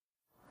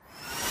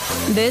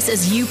This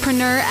is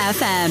Youpreneur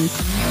FM,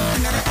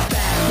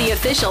 the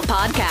official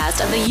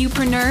podcast of the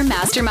Youpreneur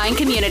Mastermind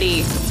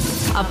community.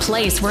 A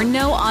place where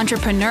no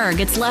entrepreneur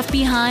gets left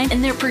behind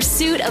in their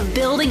pursuit of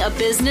building a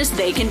business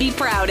they can be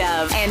proud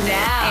of.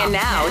 And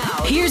now,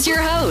 here's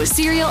your host,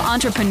 serial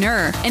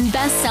entrepreneur and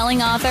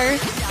best-selling author,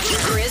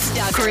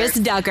 Chris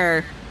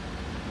Ducker.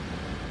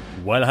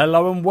 Well,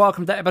 hello and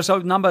welcome to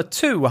episode number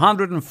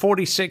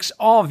 246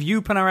 of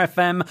Youpreneur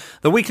FM,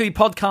 the weekly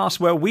podcast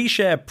where we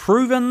share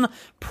proven,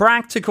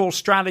 practical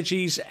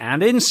strategies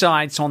and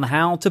insights on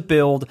how to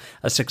build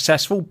a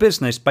successful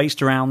business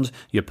based around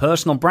your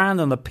personal brand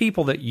and the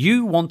people that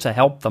you want to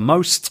help the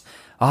most.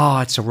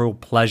 It's a real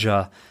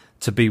pleasure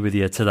to be with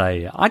you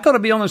today. I got to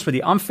be honest with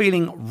you, I'm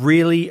feeling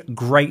really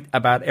great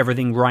about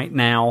everything right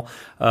now.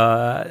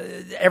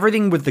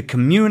 Everything with the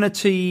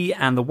community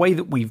and the way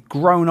that we've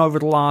grown over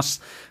the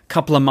last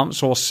couple of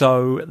months or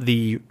so,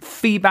 the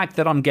feedback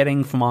that I'm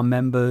getting from our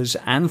members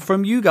and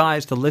from you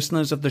guys, the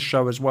listeners of the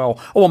show as well.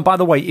 Oh, and by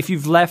the way, if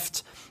you've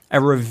left a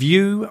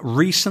review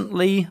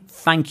recently,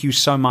 thank you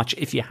so much.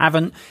 If you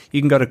haven't,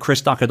 you can go to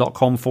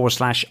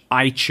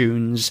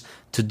chrisducker.com/iTunes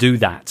to do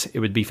that. It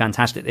would be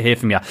fantastic to hear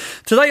from you.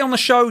 Today on the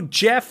show,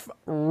 Jeff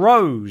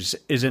Rose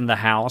is in the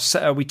house.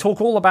 We talk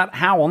all about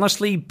how,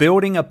 honestly,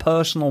 building a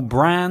personal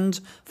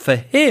brand for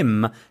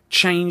him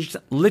changed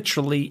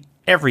literally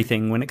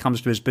everything when it comes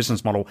to his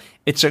business model.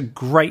 It's a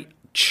great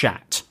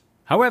chat.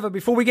 However,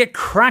 before we get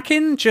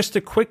cracking, just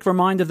a quick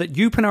reminder that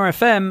Youpreneur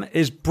FM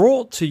is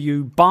brought to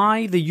you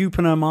by the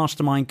Youpreneur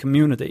Mastermind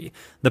community,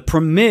 the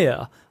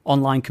premier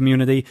online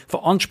community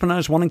for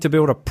entrepreneurs wanting to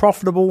build a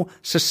profitable,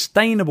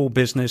 sustainable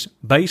business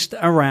based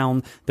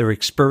around their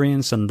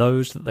experience and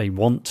those that they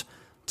want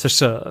to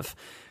serve.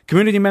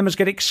 Community members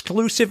get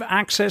exclusive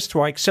access to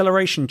our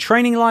acceleration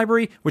training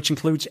library, which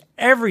includes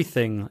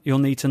everything you'll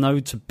need to know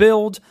to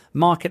build,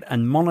 market,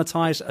 and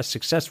monetize a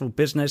successful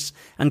business.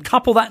 And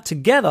couple that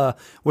together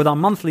with our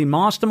monthly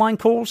mastermind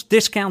calls,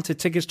 discounted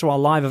tickets to our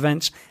live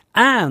events,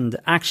 and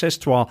access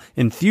to our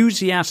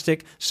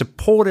enthusiastic,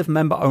 supportive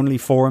member-only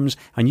forums,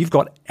 and you've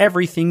got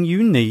everything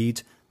you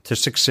need to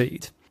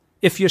succeed.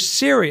 If you're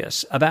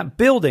serious about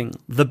building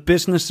the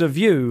business of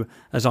you,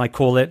 as I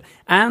call it,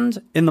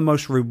 and in the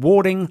most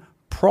rewarding,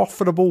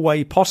 profitable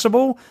way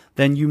possible,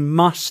 then you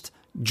must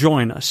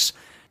join us.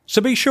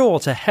 So be sure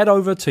to head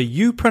over to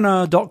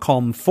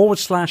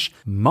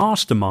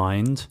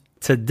youpreneur.com/mastermind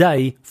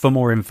today for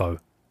more info.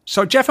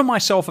 So Jeff and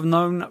myself have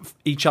known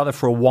each other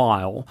for a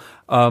while,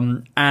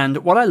 and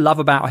what I love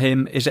about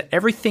him is that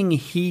everything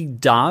he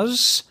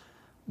does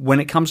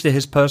when it comes to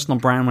his personal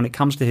brand, when it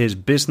comes to his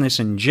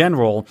business in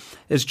general,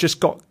 has just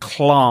got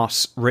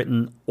class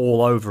written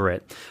all over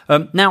it.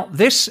 Now,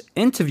 this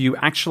interview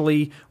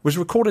actually was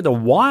recorded a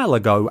while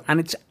ago, and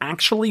it's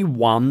actually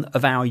one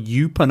of our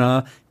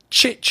Youpreneur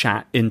Chit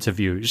Chat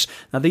interviews.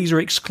 Now, these are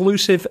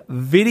exclusive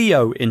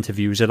video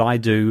interviews that I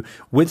do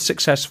with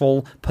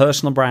successful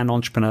personal brand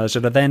entrepreneurs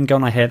that are then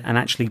gone ahead and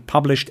actually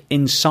published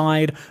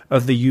inside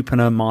of the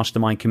Youpreneur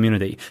Mastermind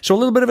community. So a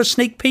little bit of a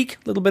sneak peek,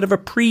 a little bit of a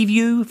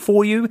preview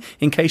for you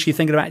in case you're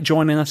thinking about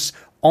joining us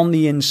on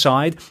the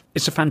inside.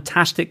 It's a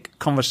fantastic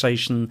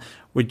conversation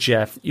with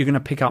Jeff. You're going to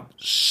pick up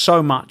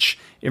so much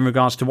in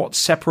regards to what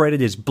separated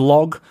his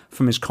blog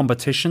from his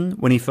competition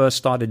when he first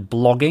started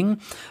blogging,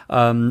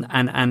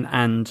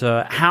 and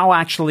how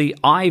actually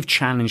I've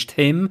challenged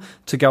him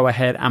to go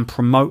ahead and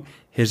promote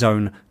his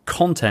own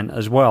content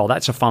as well.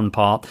 That's a fun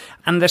part.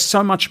 And there's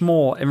so much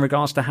more in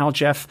regards to how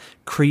Jeff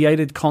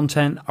created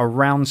content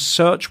around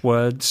search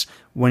words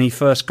when he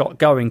first got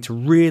going to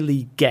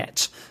really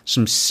get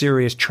some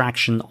serious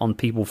traction on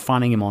people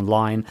finding him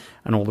online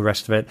and all the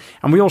rest of it.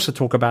 And we also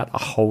talk about a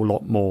whole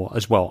lot more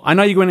as well. I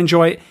know you're going to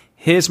enjoy it.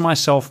 Here's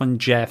myself and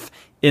Jeff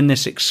in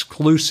this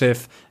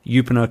exclusive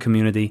Youpreneur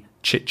community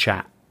chit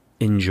chat.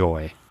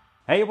 Enjoy.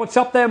 Hey, what's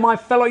up there, my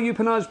fellow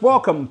Youpreneurs?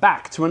 Welcome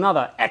back to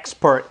another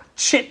expert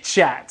chit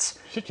chat.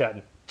 Chit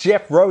chatting.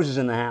 Jeff Rose is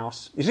in the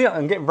house. You see,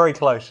 I'm getting very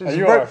close.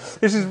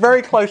 This is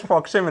very close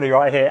proximity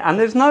right here, and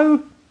there's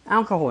no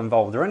alcohol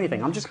involved or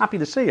anything. I'm just happy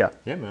to see you.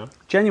 Yeah, man.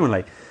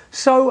 Genuinely.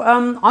 So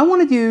I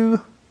wanted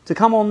you to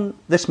come on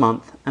this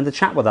month and to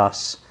chat with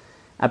us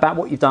about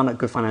what you've done at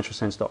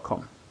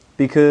goodfinancialsense.com,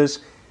 because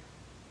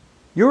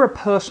you're a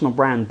personal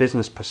brand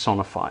business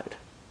personified,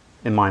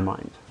 in my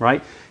mind,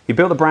 right? You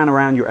build a brand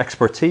around your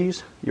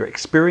expertise, your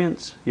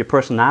experience, your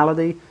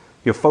personality,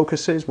 your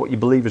focuses, what you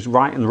believe is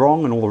right and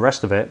wrong, and all the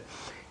rest of it.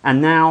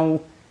 And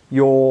now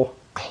your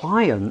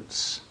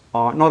clients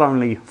are not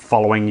only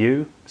following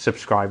you,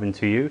 subscribing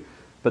to you,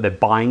 but they're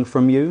buying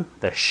from you,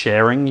 they're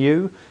sharing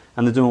you,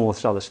 and they're doing all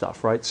this other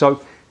stuff, right?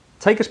 So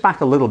take us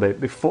back a little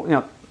bit before,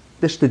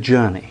 this is the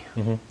journey,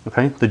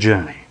 okay? The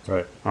journey.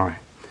 Right. All right.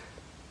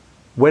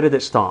 Where did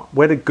it start?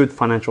 Where did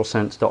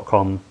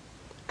goodfinancialsense.com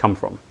come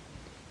from?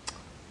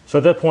 So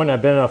at that point,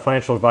 I've been a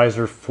financial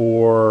advisor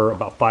for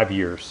about 5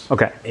 years.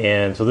 Okay.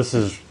 And so this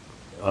is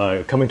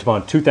coming to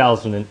about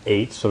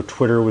 2008, so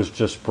Twitter was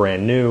just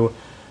brand new.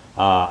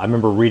 I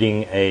remember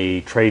reading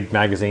a trade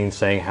magazine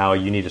saying how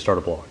you need to start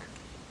a blog.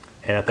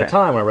 And at the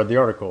time when I read the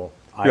article,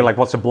 You're like,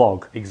 what's a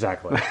blog?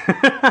 Exactly.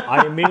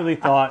 I immediately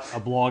thought a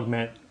blog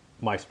meant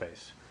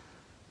MySpace.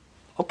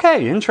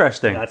 Okay,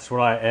 interesting. So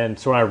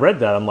when I read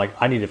that, I'm like,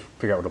 I need to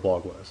figure out what a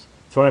blog was.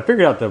 So when I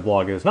figured out that a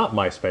blog is not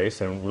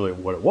MySpace and really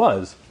what it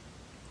was,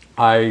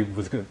 I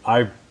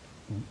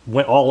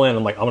went all in.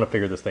 I'm like, I'm going to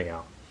figure this thing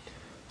out.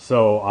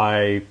 So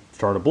I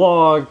started a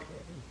blog,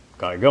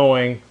 got it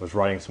going, was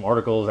writing some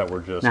articles that were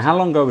just... Now, how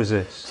long ago was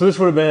this? So this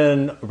would have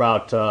been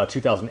about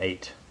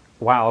 2008.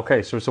 Wow,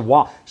 okay, so it's a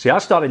while. See, I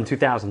started in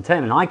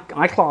 2010, and I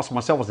class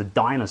myself as a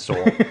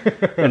dinosaur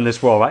in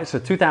this world, right? So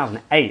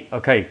 2008,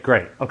 okay,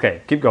 great.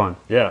 Okay, keep going.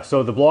 Yeah,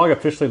 so the blog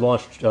officially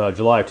launched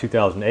July of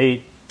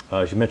 2008.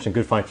 As you mentioned,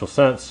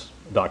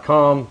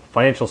 goodfinancialsense.com.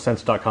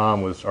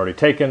 Financialsense.com was already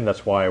taken.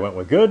 That's why I went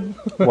with good.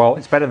 Well,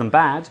 it's better than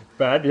bad.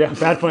 Bad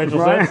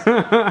financial sense.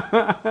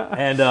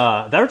 And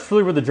that's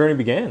really where the journey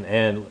began.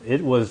 And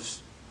it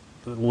was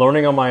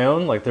learning on my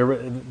own. Like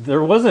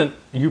there wasn't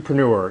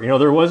Youpreneur.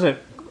 There wasn't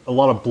a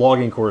lot of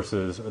blogging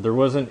courses. There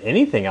wasn't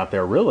anything out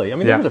there really. I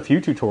mean, there was a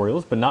few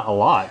tutorials, but not a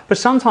lot. But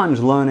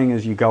sometimes learning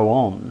as you go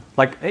on,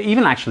 like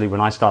even actually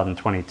when I started in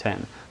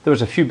 2010, there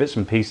was a few bits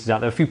and pieces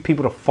out there, a few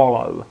people to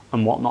follow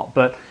and whatnot,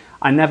 but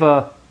I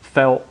never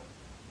felt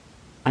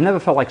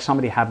like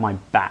somebody had my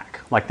back.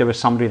 Like there was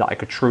somebody that I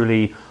could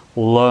truly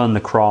learn the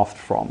craft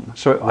from.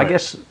 So I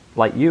guess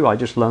like you, I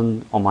just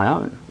learned on my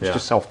own. It's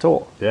just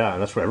self-taught. Yeah,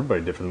 and that's what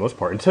everybody did for the most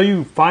part. Until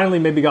you finally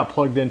maybe got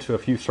plugged into a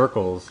few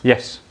circles.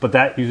 Yes. But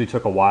that usually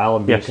took a while,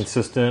 and being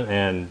consistent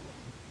and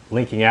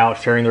linking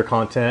out, sharing their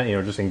content,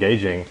 just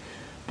engaging.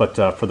 But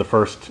for the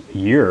first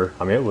year,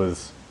 I mean,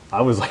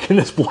 I was like in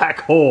this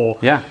black hole,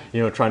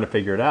 trying to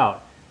figure it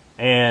out.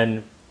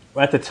 And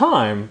at the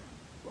time,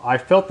 I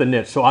felt the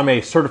niche. So I'm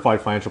a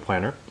certified financial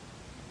planner.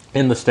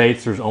 In the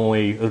States, there's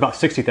about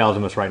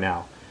 60,000 of us right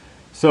now.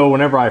 So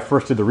whenever I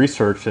first did the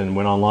research and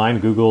went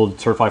online, Googled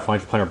certified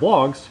financial planner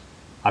blogs,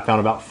 I found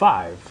about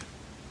 5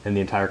 in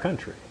the entire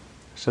country.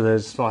 So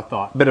I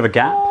thought, a bit of a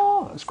gap.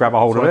 Let's grab a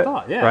hold of it.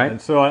 Right?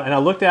 And so and I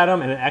looked at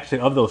them, and actually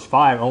of those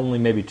 5, only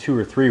maybe 2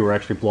 or 3 were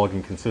actually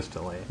blogging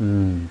consistently.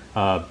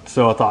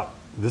 So I thought,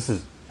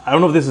 I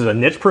don't know if this is a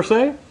niche per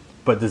se,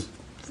 but this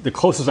the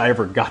closest I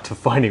ever got to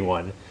finding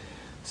one.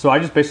 So I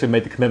just basically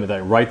made the commitment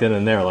that right then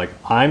and there, like,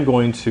 I'm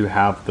going to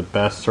have the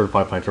best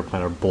certified financial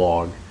planner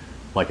blog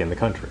like in the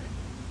country.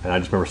 And I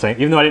just remember saying,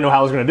 even though I didn't know how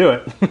I was going to do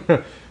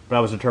it, but I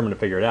was determined to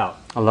figure it out.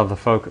 I love the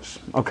focus.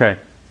 Okay.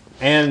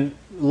 And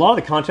a lot of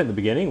the content in the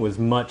beginning was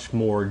much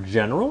more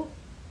general.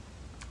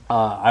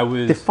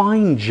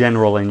 Define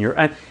general in your...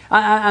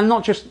 I'm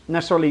not just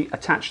necessarily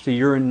attached to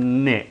your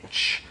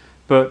niche,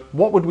 but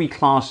what would we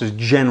class as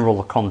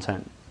general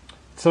content?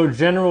 So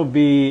general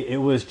it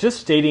was just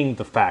stating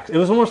the facts. It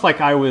was almost like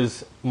I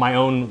was my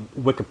own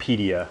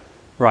Wikipedia.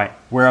 Right.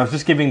 Where I was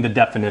just giving the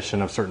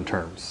definition of certain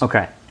terms.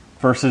 Okay.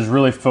 Versus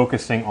really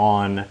focusing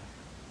on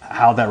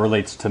how that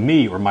relates to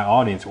me or my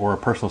audience or a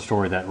personal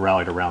story that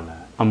rallied around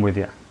that. I'm with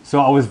you.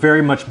 So I was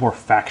very much more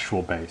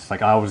factual based.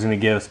 Like I was going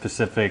to give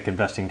specific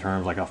investing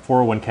terms like a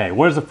 401k.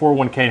 What is a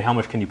 401k and how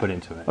much can you put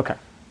into it? Okay.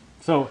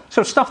 So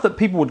stuff that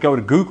people would go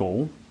to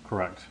Google.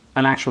 Correct.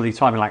 And actually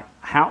type in like,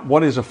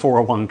 what is a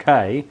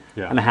 401k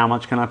Yeah. and how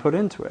much can I put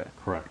into it?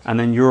 Correct. And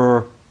then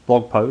your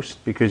blog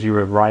post, because you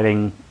were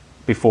writing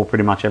before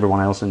pretty much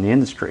everyone else in the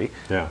industry,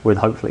 would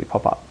hopefully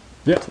pop up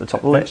to the top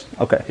of the list.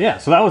 Okay. Yeah,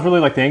 so that was really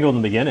like the angle in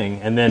the beginning.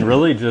 And then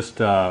really just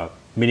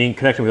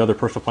connecting with other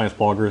personal finance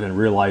bloggers and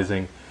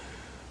realizing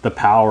the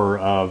power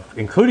of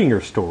including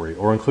your story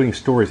or including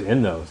stories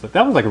in those. Like,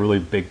 that was like a really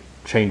big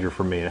changer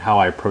for me and how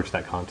I approach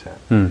that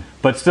content.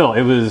 But still,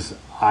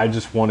 I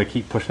just want to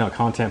keep pushing out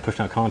content,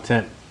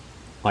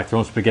 like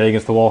throwing spaghetti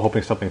against the wall,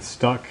 hoping something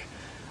stuck.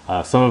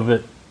 A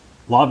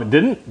lot of it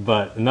didn't,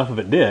 but enough of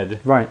it did.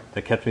 Right.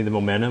 That kept me the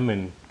momentum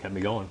and kept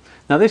me going.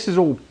 Now, this is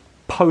all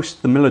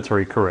post the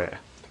military career.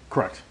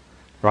 Correct.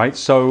 Right.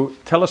 So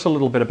tell us a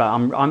little bit about.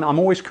 I'm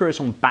always curious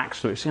on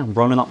backstory. See, I'm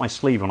rolling up my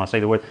sleeve when I say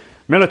the word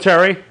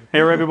military.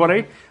 Here,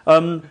 everybody.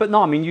 But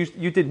no, I mean,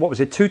 you did, what was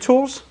it, 2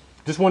 tours?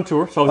 Just 1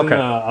 tour. So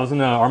I was in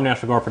the Army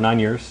National Guard for 9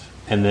 years.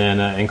 And then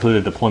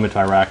included deployment to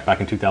Iraq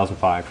back in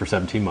 2005 for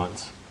 17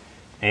 months.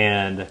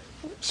 And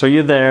so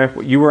you're there.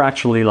 You were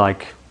actually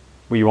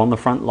were you on the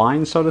front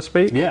line, so to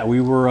speak? Yeah,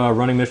 we were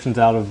running missions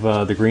out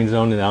of the Green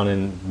Zone down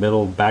in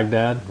middle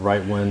Baghdad,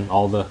 right when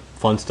all the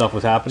fun stuff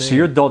was happening. So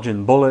you're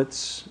dodging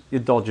bullets. You're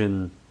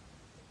dodging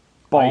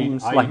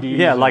bombs.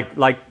 IEDs,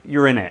 like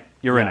you're in it.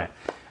 You're in it.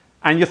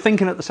 And you're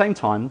thinking at the same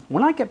time,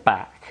 when I get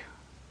back,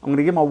 I'm going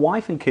to give my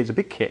wife and kids a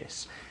big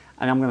kiss.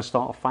 And I'm going to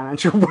start a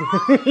financial...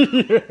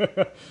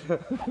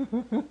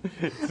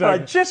 So I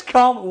just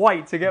can't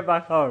wait to get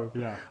back home.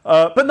 Yeah.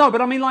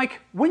 But I mean, like,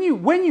 when you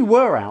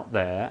were out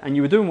there and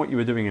you were doing what you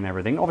were doing and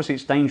everything, obviously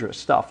it's dangerous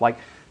stuff. Like,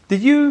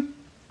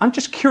 I'm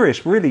just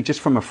curious, really,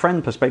 just from a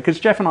friend perspective, because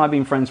Jeff and I have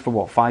been friends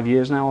for, 5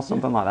 years now or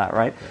something like that,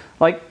 right? Yeah.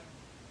 Like,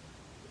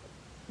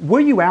 were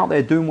you out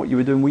there doing what you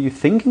were doing? Were you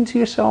thinking to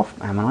yourself,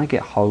 man, when I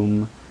get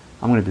home,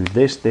 I'm going to do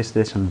this, this,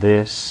 this, and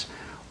this?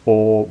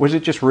 Or was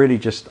it just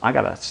really I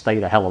got to stay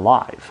the hell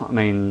alive? I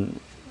mean,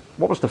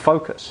 What was the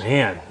focus?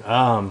 Man,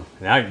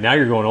 now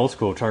you're going old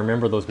school. Trying to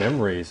remember those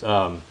memories.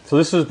 So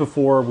this was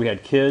before we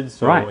had kids.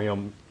 So, right.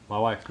 My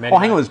wife. Hang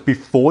on. It was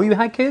before you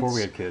had kids. Before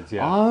we had kids.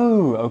 Yeah.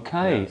 Oh,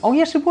 okay. Yes. Oh,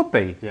 yes, it would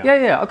be.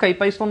 Yeah. Okay,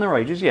 based on their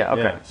ages. Yeah.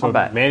 Okay. Yeah. So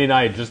Mandy and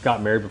I had just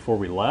got married before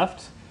we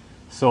left.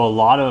 So a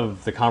lot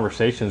of the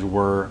conversations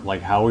were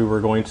like how we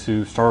were going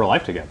to start our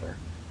life together.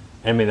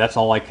 I mean, that's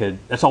all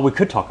we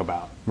could talk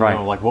about. Right.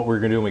 Like what we were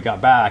going to do when we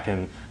got back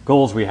and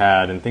goals we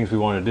had and things we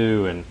wanted to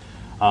do.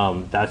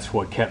 And that's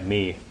what kept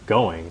me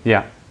going.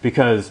 Yeah.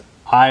 Because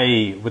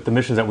with the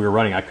missions that we were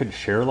running, I couldn't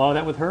share a lot of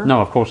that with her.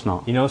 No, of course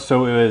not.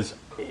 So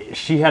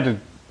she had to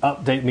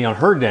update me on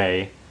her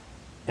day,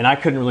 and I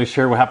couldn't really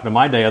share what happened to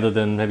my day other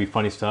than maybe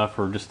funny stuff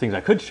or just things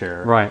I could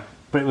share. Right.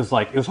 But it was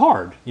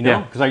hard,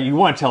 because you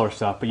want to tell her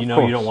stuff, but you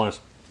don't want to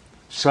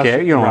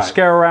scare. You don't want to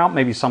scare her out.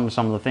 Maybe some of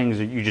the things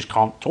that you just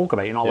can't talk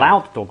about. You're not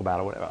allowed to talk about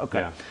or whatever. Okay.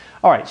 Yeah.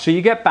 All right. So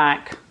you get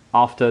back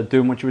after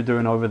doing what you were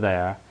doing over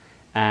there,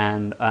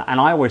 and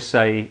I always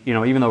say,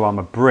 even though I'm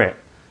a Brit,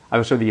 I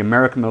also the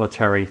American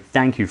military.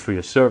 Thank you for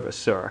your service,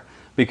 sir,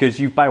 because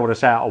you've bailed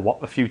us out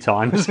a few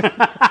times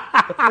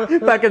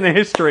back in the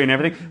history and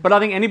everything. But I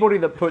think anybody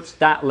that puts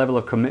that level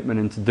of commitment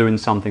into doing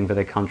something for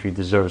their country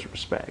deserves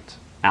respect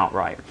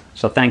outright.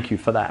 So thank you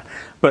for that.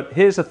 But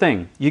here's the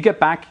thing. You get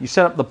back, you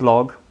set up the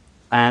blog,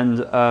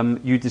 and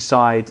you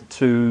decide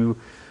to,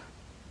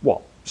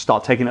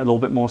 start taking it a little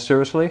bit more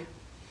seriously?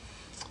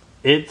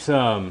 It's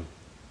not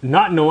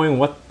knowing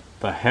what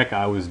the heck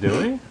I was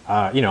doing.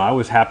 I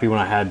was happy when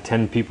I had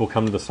 10 people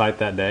come to the site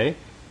that day.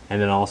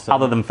 And then also...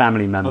 Other than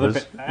family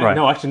members. Right.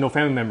 No, actually no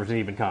family members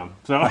didn't even come.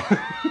 So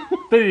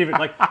they didn't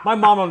even, my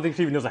mom, I don't think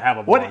she even knows I have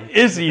a blog. What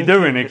is he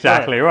doing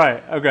exactly?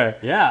 Right. Okay.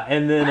 Yeah,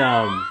 and then...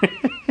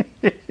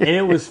 and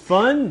it was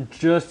fun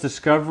just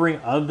discovering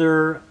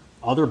other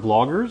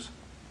bloggers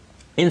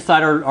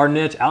inside our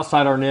niche,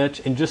 outside our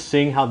niche, and just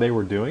seeing how they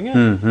were doing it.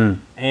 Mm-hmm.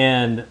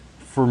 And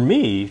for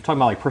me,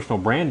 talking about personal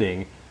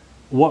branding,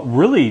 what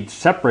really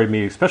separated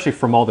me, especially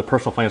from all the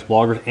personal finance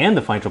bloggers and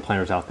the financial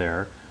planners out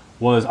there,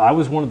 was I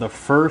was one of the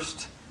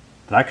first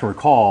that I can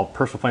recall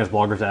personal finance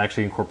bloggers that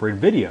actually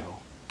incorporated video.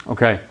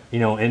 Okay.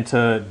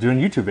 Into doing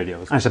YouTube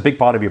videos. And it's a big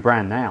part of your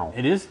brand now.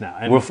 It is now.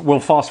 And we'll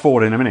fast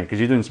forward in a minute because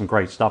you're doing some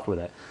great stuff with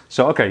it.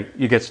 So, okay,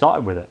 you get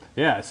started with it.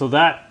 Yeah, so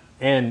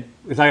and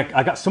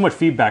I got so much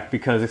feedback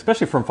because,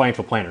 especially from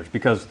financial planners,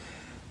 because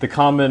the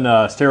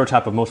common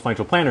stereotype of most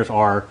financial planners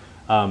are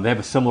they have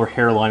a similar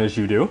hairline as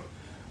you do.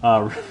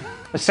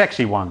 A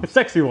sexy one. A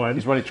sexy one.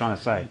 Is what he's trying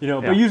to say.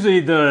 But usually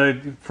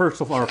the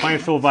personal or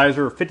financial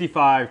advisor,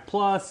 55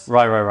 plus.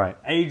 Right.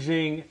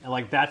 Aging,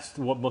 and that's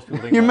what most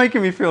people think. You're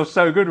making me feel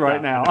so good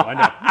right now. I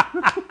know.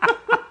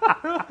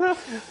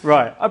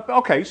 Right.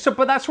 Okay. So,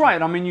 but that's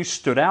right. I mean, you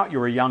stood out.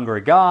 You're a younger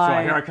guy.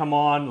 So here I come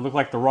on, look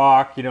like The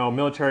Rock.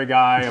 Military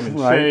guy. I'm in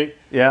shape.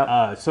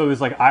 Yeah. So it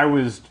was like I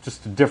was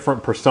just a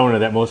different persona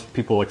that most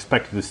people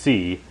expected to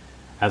see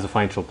as a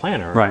financial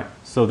planner. Right.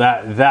 So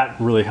that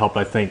really helped,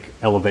 I think,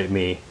 elevate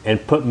me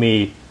and put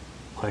me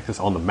like this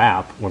on the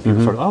map when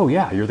people started, oh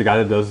yeah, you're the guy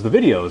that does the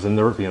videos, and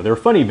they're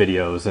funny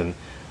videos, and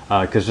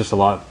because just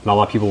not a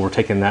lot of people were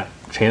taking that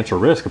chance or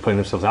risk of putting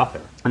themselves out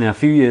there. And then a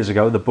few years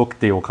ago, the book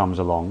deal comes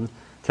along.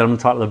 Tell them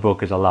the title of the book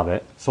because I love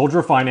it. Soldier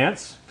of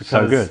Finance.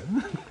 So good.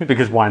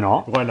 Because why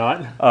not? Why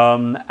not?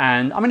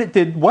 And I mean, it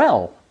did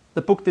well.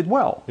 The book did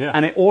well. Yeah.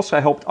 And it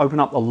also helped open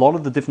up a lot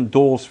of the different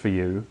doors for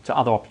you to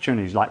other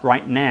opportunities. Like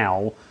right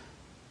now,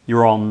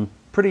 you're on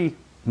pretty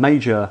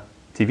major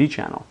TV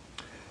channel.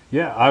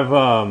 Yeah,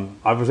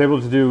 I was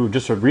able to do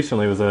just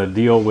recently. It was a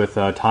deal with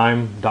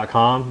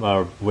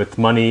Time.com with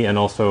money and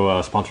also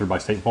sponsored by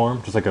State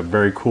Farm. Just like a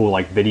very cool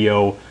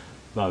video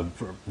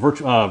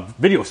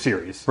video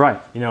series.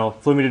 Right.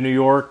 Flew me to New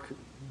York.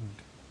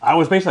 I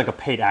was basically like a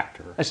paid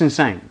actor. That's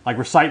insane. Like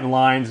reciting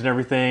lines and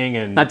everything.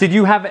 And now, did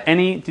you have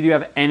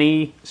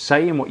any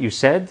say in what you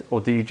said,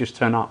 or did you just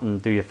turn up and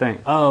do your thing?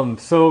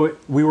 So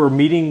we were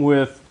meeting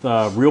with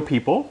real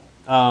people.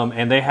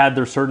 And they had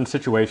their certain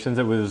situations.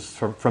 It was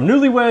from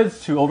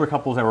newlyweds to older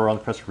couples that were on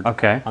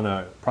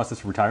the process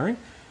of retiring.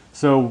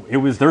 So it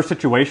was their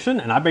situation,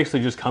 and I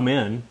basically just come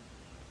in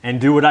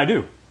and do what I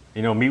do.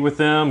 Meet with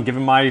them, give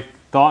them my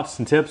thoughts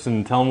and tips,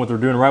 and tell them what they're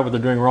doing right, what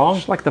they're doing wrong.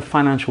 It's like the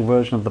financial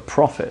version of The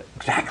Prophet.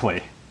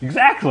 Exactly.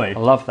 I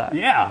love that.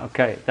 Yeah.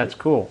 Okay, that's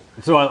cool.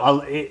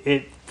 So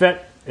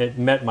it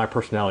met my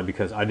personality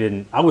because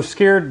I was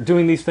scared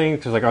doing these things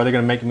because are they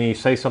going to make me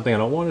say something I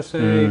don't want to say?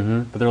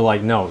 Mm-hmm. But they're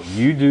like, no,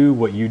 you do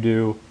what you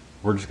do.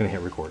 We're just going to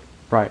hit record.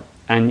 Right.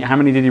 And how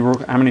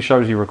many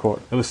shows did you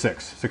record? It was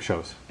 6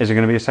 shows. Is it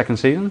going to be a second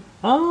season?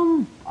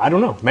 I don't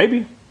know.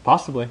 Maybe.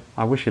 Possibly.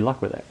 I wish you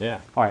luck with it. Yeah.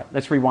 All right.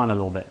 Let's rewind a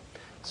little bit.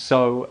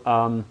 So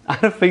I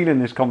had a feeling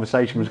this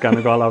conversation was going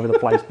to go all over the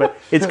place, but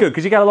it's good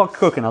because you got a lot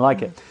cooking. I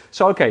like it.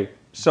 So, okay.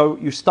 So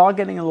you start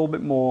getting a little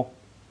bit more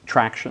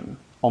traction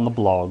on the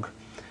blog.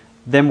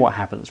 Then what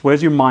happens?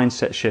 Where's your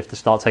mindset shift to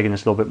start taking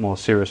this a little bit more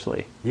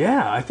seriously?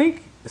 Yeah, I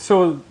think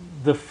so.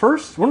 One of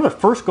the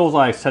first goals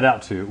I set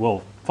out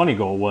to, funny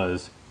goal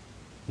was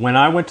when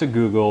I went to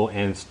Google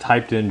and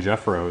typed in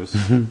Jeff Rose,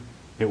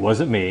 It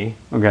wasn't me.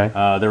 Okay.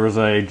 There was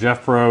a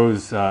Jeff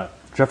Rose,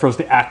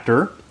 the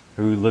actor,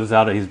 who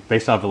he's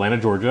based out of Atlanta,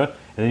 Georgia.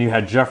 And then you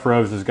had Jeff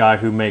Rose, this guy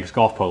who makes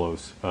golf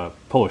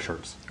polo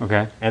shirts.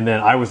 Okay. And then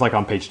I was like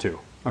on page 2.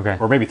 Okay.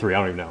 Or maybe 3, I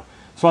don't even know.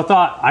 So I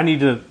thought I need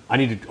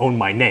to own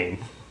my name.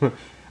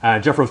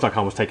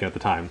 JeffRose.com was taken at the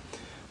time.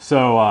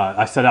 So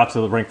I set out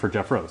to rank for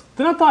Jeff Rose.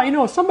 Then I thought,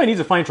 if somebody needs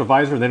a financial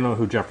advisor and they don't know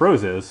who Jeff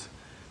Rose is,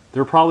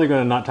 they're probably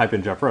going to not type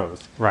in Jeff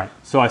Rose. Right.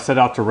 So I set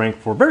out to rank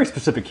for very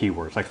specific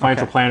keywords, like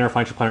financial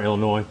planner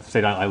Illinois, the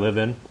state I live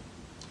in.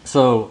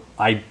 So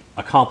I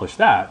accomplished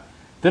that.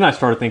 Then I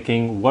started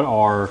thinking, what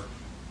are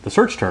the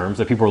search terms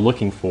that people are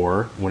looking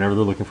for whenever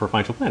they're looking for a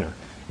financial planner?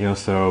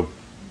 So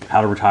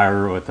how to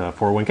retire with a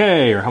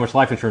 401k, or how much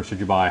life insurance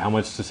should you buy, how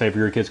much to save for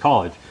your kids'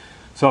 college.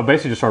 So I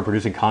basically just started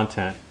producing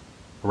content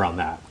around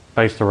that.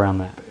 Based around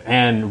that.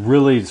 And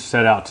really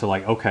set out to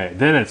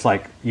then it's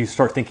like you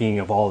start thinking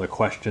of all the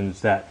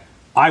questions that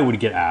I would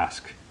get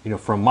asked,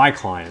 from my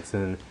clients.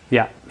 And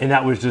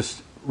that was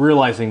just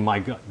realizing, my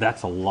God,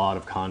 that's a lot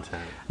of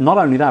content. Not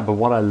only that, but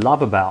what I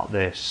love about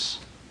this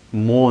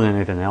more than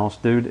anything else,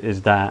 dude,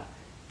 is that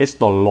it's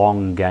the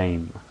long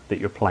game that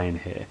you're playing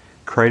here.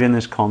 Creating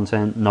this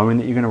content, knowing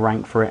that you're going to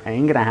rank for it,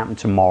 ain't going to happen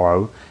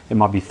tomorrow. It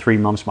might be 3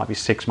 months, it might be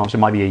 6 months, it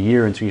might be a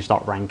year until you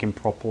start ranking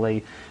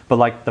properly.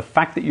 But the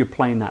fact that you're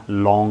playing that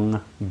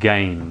long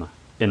game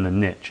in the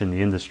niche, in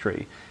the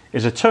industry,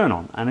 is a turn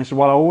on. And it's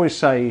what I always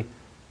say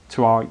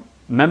to our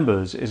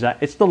members, is that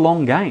it's the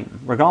long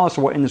game. Regardless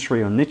of what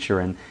industry or niche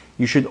you're in,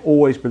 you should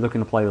always be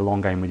looking to play the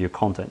long game with your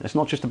content. It's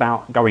not just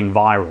about going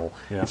viral.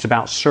 Yeah. It's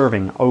about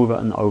serving over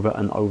and over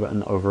and over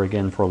and over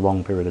again for a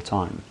long period of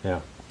time.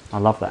 Yeah. I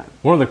love that.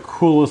 One of the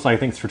coolest, I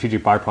think,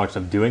 strategic byproducts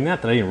of doing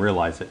that I didn't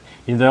realize it.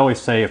 They always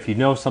say, if you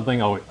know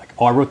something,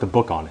 I wrote the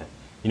book on it.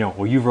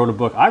 Well, you wrote a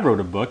book, I wrote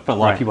a book, but a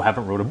lot of people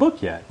haven't wrote a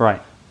book yet. Right.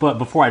 But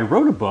before I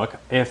wrote a book,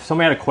 if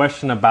somebody had a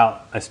question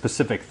about a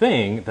specific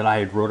thing that I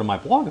had wrote on my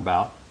blog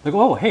about, they go,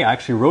 oh, hey, I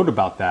actually wrote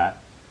about that.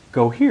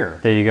 Go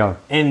here. There you go.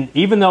 And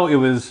even though it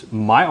was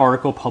my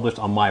article published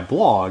on my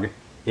blog,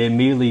 it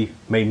immediately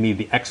made me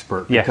the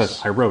expert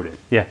because I wrote it.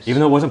 Yes. Even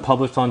though it wasn't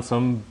published on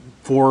some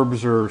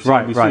Forbes or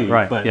CNBC.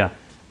 Right. But, yeah.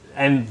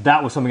 And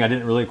that was something I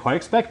didn't really quite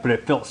expect, but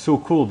it felt so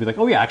cool to be like,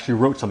 oh yeah, I actually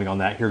wrote something on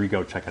that. Here you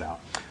go, check it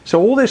out.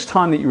 So all this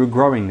time that you were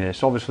growing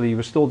this, obviously you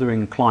were still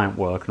doing client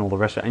work and all the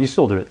rest of it, and you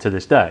still do it to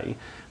this day.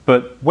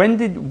 But when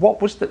did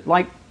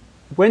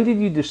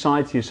you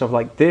decide to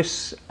yourself,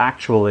 this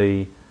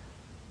actually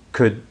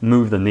could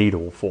move the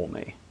needle for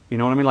me? You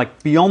know what I mean?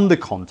 Beyond the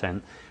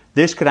content,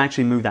 this could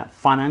actually move that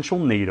financial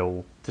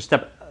needle to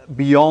step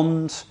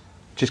beyond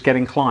just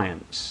getting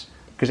clients.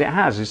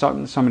 Because it's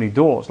opened so many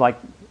doors.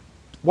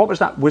 What was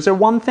that? Was there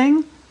one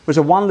thing? Was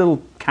there one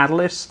little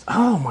catalyst?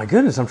 Oh my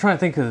goodness, I'm trying to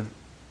think of,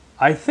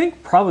 I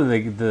think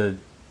probably if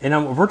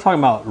we're talking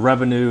about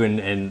revenue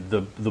and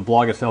the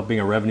blog itself being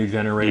a revenue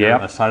generator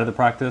aside of the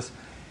practice,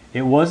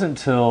 it wasn't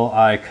until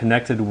I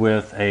connected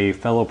with a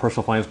fellow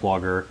personal finance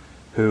blogger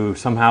who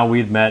somehow we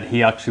had met.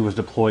 He actually was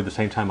deployed the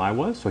same time I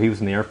was, so he was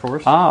in the Air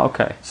Force. Ah,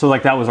 okay. So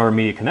that was our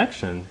immediate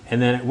connection.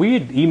 And then we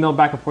had emailed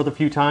back and forth a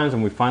few times,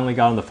 and we finally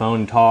got on the phone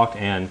and talked,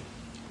 and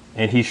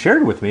he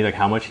shared with me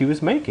how much he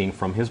was making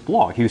from his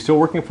blog. He was still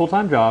working a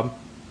full-time job,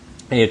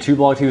 and he had 2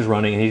 blogs he was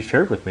running, and he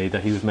shared with me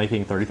that he was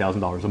making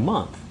 $30,000 a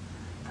month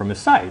from his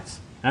sites.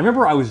 And I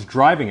remember I was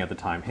driving at the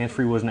time.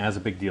 Hands-free wasn't as a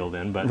big deal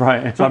then, but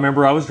right. So I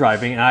remember I was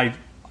driving, and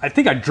I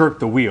think I jerked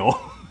the wheel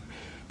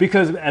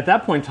because at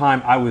that point in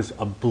time I was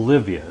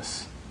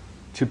oblivious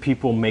to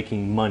people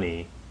making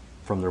money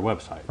from their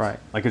websites. Right.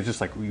 It's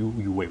just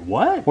you wait,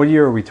 what? What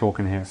year are we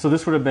talking here? So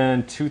this would have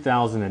been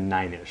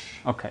 2009-ish.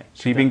 Okay.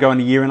 So you've been going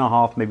a year and a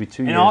half, maybe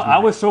 2 years. And I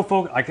was so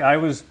focused. I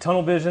was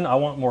tunnel vision. I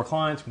want more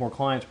clients, more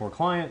clients, more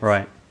clients.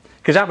 Right.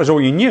 Because that was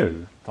all you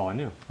knew. That's all I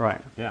knew. Right.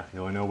 Yeah.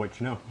 You only know what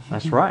you know.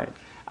 That's right.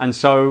 And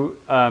so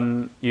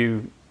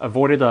you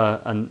avoided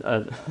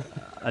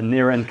a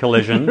near-end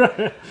collision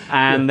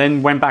and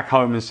then went back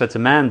home and said to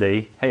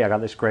Mandy, hey, I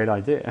got this great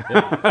idea.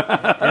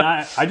 And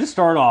I just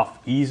started off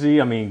easy.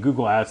 I mean,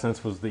 Google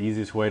AdSense was the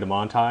easiest way to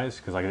monetize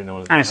because I didn't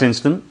know. And it's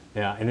instant.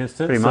 Yeah, an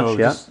instant. Pretty much,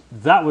 yeah.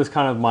 That was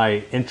kind of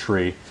my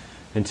entry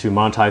into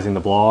monetizing the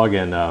blog,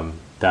 and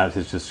that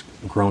has just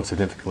grown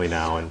significantly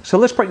now. And so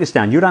let's break this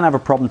down. You don't have a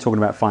problem talking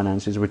about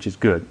finances, which is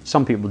good.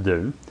 Some people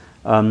do.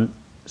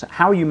 So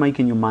how are you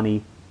making your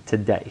money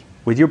today?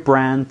 With your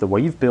brand, the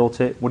way you've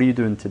built it, what are you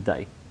doing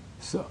today?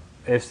 So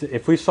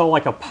if we saw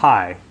a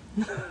pie.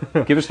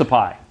 Give us the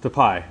pie. The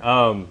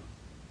pie.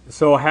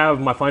 So I have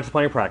my financial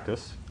planning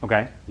practice.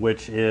 Okay.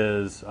 Which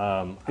is...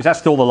 is that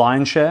still the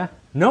lion's share?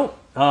 No.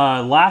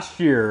 Last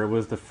year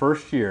was the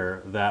first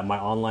year that my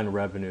online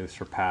revenue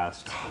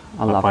surpassed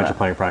my financial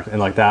planning practice.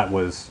 And that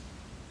was...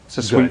 It's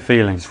a sweet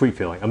feeling. Sweet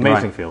feeling.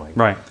 Amazing feeling.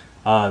 Right.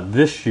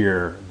 This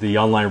year, the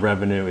online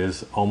revenue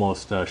is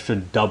almost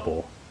should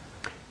double.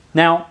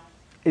 Now,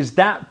 is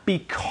that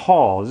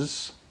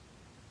because...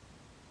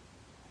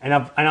 And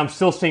I'm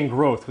still seeing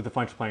growth with the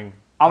financial planning.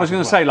 I was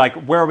going to say,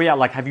 where are we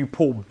at? Have you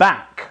pulled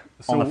back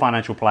on the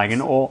financial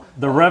planning, or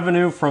the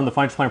revenue from the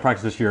financial planning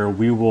practice this year,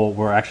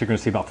 we're actually going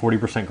to see about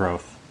 40%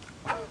 growth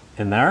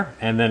in there,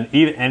 and then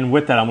and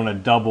with that, I'm going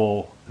to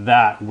double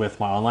that with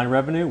my online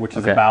revenue, which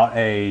is about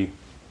a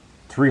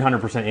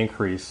 300%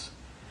 increase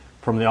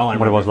from the online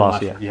revenue it was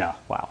last year. Yeah.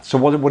 Wow. So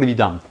what have you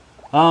done?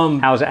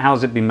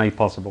 How's it been made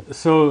possible?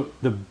 So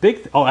the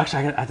big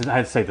actually I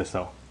had to say this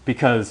though,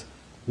 because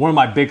one of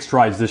my big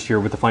strides this year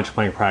with the financial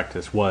planning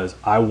practice was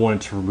I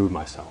wanted to remove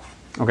myself.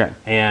 Okay.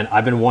 And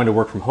I've been wanting to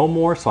work from home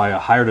more, so I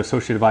hired an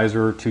associate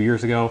advisor 2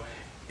 years ago,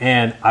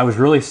 and I was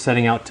really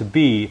setting out to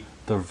be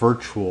the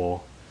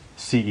virtual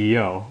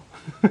CEO.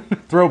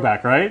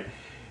 Throwback, right?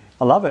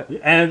 I love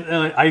it. And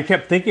I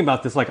kept thinking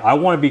about this, like I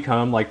want to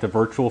become like the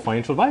virtual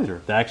financial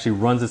advisor that actually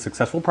runs a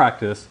successful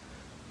practice,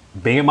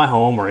 being at my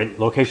home or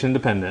location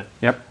independent.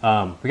 Yep.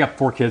 We got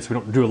 4 kids, so we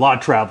don't do a lot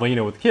of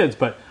traveling, with kids,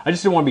 but I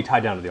just didn't want to be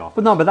tied down to the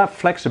office. But that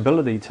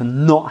flexibility to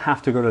not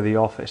have to go to the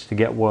office to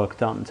get work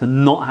done, to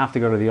not have to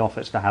go to the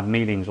office to have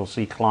meetings or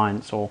see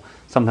clients or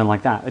something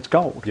like that, it's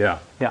gold. Yeah.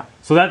 Yeah.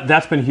 So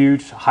that's been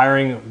huge.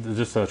 Hiring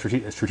just a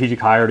strategic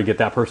hire to get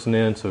that person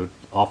in, so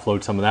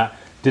offload some of that.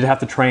 Did have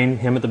to train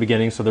him at the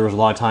beginning, so there was a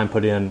lot of time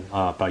put in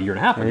about a year and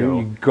a half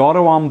ago. You got to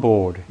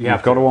onboard.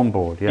 You've got to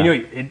onboard, yeah.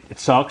 It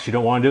sucks. You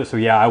don't want to do it. So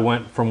yeah, I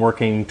went from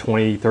working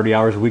 20, 30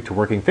 hours a week to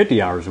working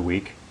 50 hours a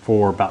week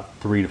for about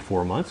 3 to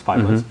 4 months,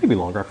 5 months, maybe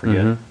longer, I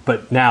forget.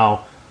 But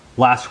now,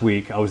 last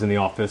week, I was in the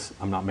office.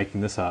 I'm not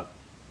making this up.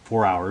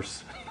 4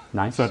 hours.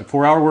 Nice. So I had a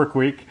 4-hour work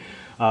week.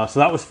 So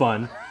that was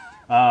fun.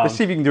 Let's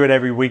see if you can do it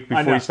every week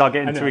before you start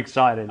getting too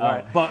excited.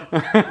 Right. But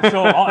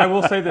so I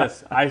will say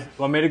this: I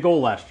made a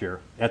goal last year.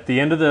 At the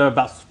end of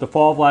about the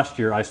fall of last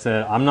year, I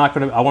said I want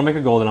to make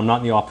a goal that I'm not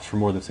in the office for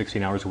more than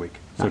 16 hours a week.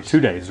 So 2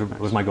 days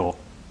was my goal.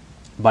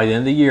 By the end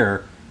of the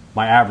year,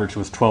 my average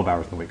was 12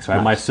 hours in a week. So I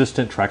had my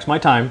assistant tracks my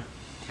time,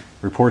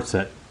 reports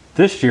it.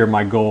 This year,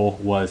 my goal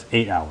was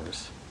 8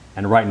 hours,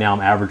 and right now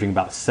I'm averaging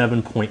about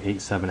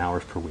 7.87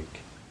 hours per week.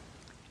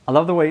 I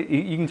love the way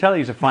you can tell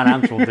he's a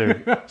financial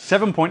dude.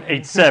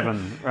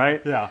 7.87, right?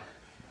 Yeah.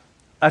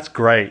 That's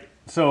great.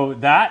 So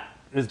that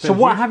is. So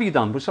what have you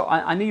done? So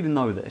I need to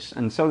know this,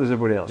 and so does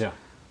everybody else. Yeah.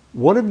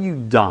 What have you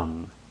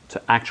done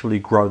to actually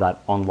grow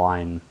that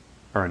online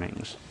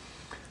earnings?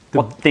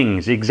 What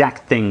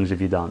exact things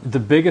have you done? The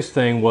biggest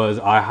thing was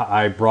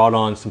I brought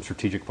on some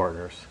strategic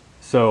partners.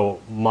 So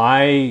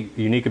my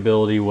unique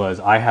ability was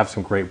I have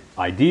some great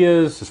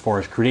ideas as far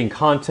as creating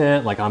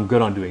content. Like I'm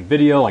good on doing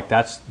video. Like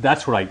that's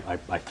what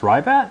I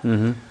thrive at.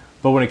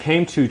 But when it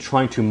came to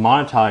trying to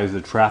monetize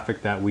the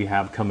traffic that we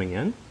have coming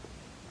in,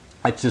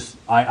 I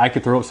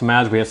could throw up some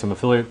ads. We have some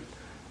affiliate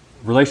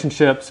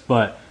relationships,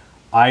 but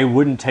I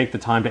wouldn't take the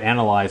time to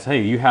analyze,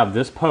 hey, you have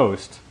this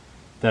post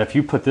that if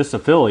you put this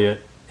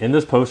affiliate in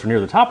this post or near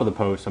the top of the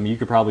post, I mean, you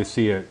could probably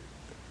see it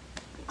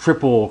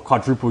triple,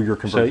 quadruple your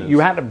conversions. So you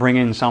had to bring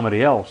in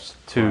somebody else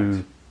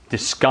to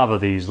discover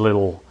these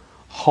little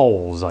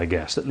holes, I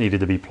guess, that needed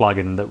to be plugged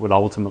in that would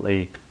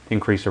ultimately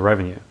increase the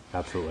revenue.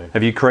 Absolutely.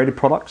 Have you created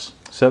products,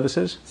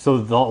 services? So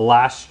the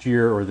last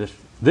year or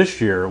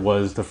this year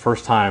was the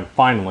first time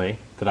finally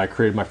that I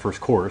created my first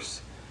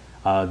course.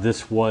 Why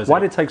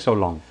did it take so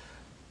long?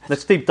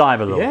 Let's deep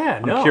dive a little.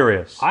 Yeah, I'm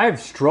curious. I've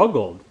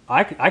struggled.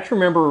 I can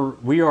remember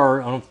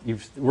we're at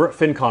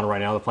FinCon right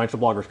now, the Financial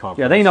Bloggers Conference.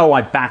 Yeah, they know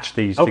I batched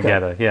these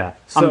together. Yeah,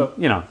 so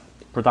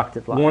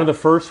productive. One of the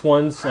first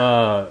ones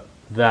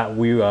that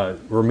we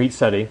were Meet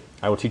Seti.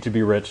 I Will Teach You to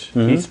Be Rich.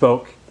 He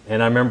spoke,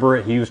 and I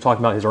remember he was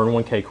talking about his Earn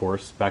 1K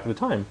course back at the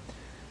time.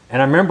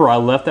 And I remember I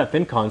left that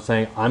FinCon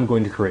saying, I'm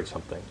going to create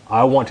something.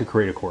 I want to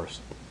create a course.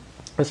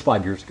 That's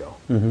 5 years ago.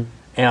 And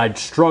I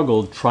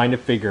struggled trying to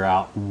figure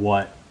out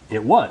what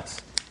it was.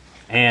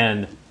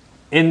 And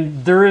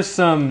there is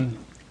some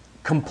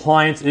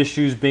compliance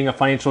issues being a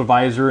financial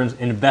advisor and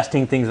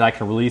investing things that I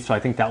can release. So I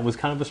think that was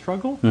kind of a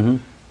struggle.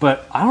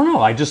 But I don't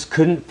know. I just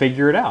couldn't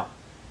figure it out.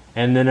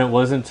 And then it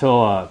wasn't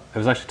until I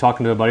was actually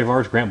talking to a buddy of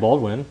ours, Grant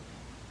Baldwin,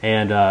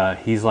 and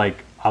he's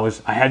like,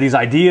 I had these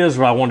ideas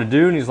what I wanted to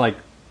do, and he's like,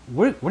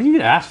 what do you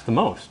get asked the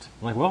most?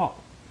 I'm like, well,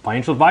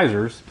 financial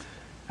advisors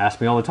ask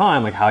me all the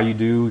time, like how you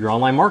do your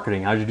online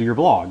marketing, how you do your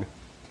blog.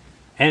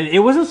 And it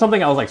wasn't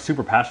something I was like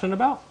super passionate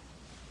about.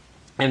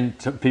 And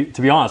to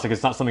be honest, like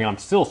it's not something I'm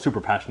still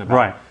super passionate about.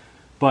 Right.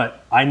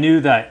 But I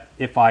knew that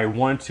if I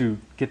wanted to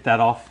get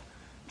that off,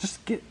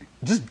 just get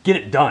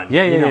it done.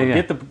 Yeah.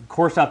 Get the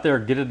course out there,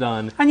 get it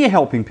done. And you're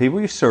helping people,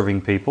 you're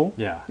serving people.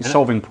 Yeah. You're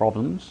solving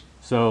problems.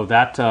 So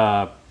that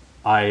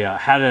I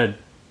had a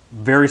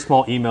very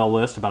small email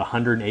list, about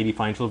 180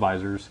 financial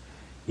advisors.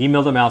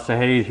 Emailed them out, say,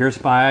 hey,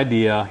 here's my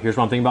idea. Here's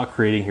what I'm thinking about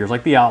creating. Here's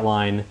like the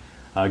outline.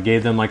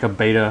 Gave them like a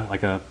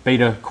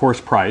beta course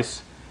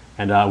price.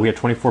 And we had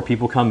 24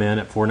 people come in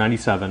at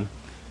 $497,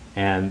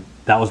 and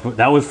that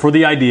was for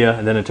the idea.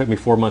 And then it took me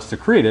 4 months to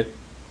create it,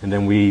 and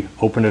then we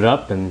opened it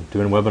up and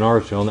doing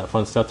webinars, doing that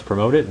fun stuff to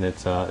promote it. And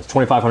it's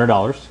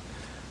 $2,500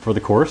 for the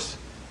course,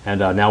 and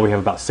now we have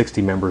about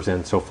 60 members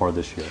in so far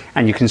this year.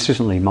 And you're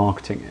consistently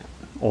marketing it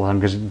all the time,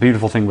 because the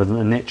beautiful thing with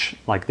a niche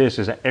like this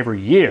is that every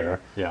year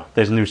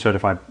there's a new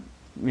certified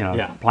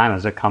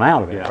planners that come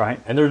out of it, right?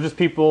 And there's just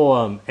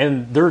people,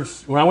 and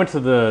there's, when I went to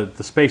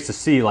the space to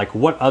see like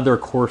what other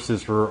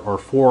courses are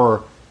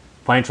for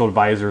financial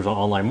advisors on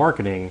online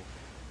marketing,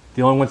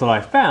 the only ones that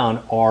I found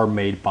are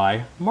made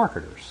by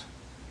marketers.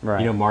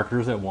 Right.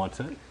 Marketers that want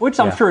it, which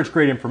I'm sure it's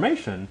great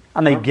information.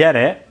 And they get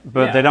it,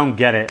 but they don't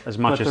get it as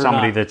much as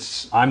somebody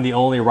that's... I'm the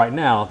only right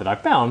now that I've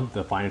found,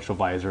 the financial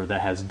advisor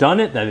that has done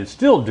it, that is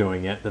still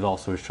doing it, that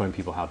also is showing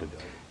people how to do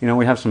it.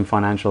 We have some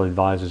financial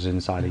advisors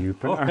inside of you.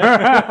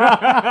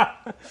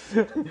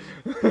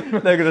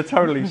 They're going to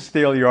totally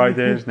steal your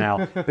ideas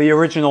now. Be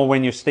original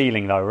when you're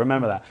stealing, though.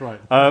 Remember that.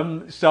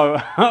 That's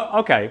right.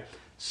 Okay.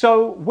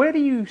 So where do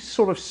you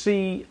sort of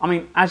see,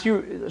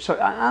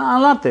 I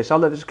love this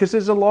because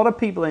there's a lot of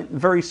people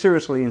very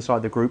seriously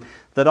inside the group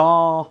that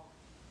are,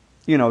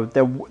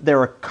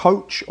 they're a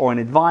coach or an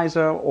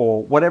advisor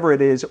or whatever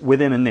it is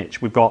within a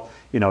niche. We've got,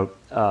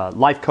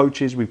 life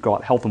coaches, we've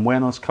got health and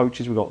wellness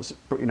coaches, we've got,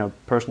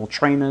 personal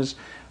trainers,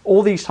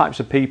 all these types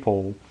of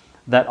people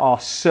that are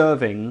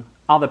serving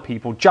other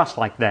people just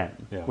like them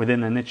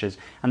within their niches.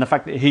 And the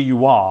fact that here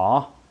you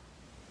are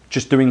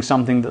just doing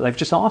something that they've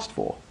just asked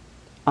for.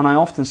 And I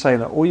often say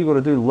that all you've got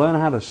to do to learn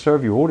how to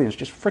serve your audience,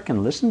 just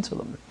freaking listen to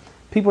them.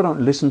 People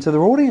don't listen to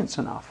their audience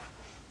enough.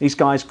 These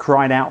guys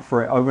cried out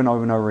for it over and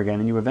over and over again,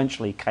 and you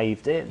eventually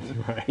caved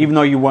in, even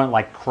though you weren't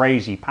like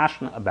crazy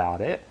passionate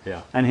about it.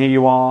 Yeah. And here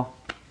you are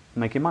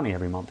making money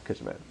every month because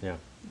of it. Yeah.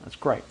 That's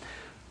great.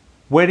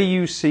 Where do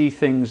you see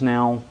things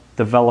now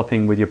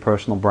developing with your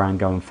personal brand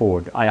going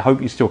forward? I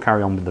hope you still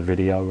carry on with the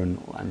video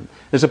and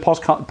there's a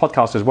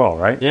podcast as well,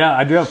 right? Yeah,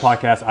 I do have a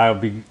podcast.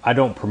 I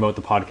don't promote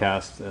the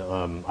podcast.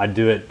 I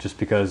do it just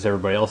because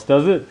everybody else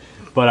does it,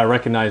 but I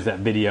recognize that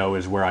video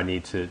is where I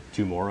need to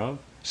do more of.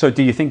 So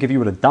do you think if you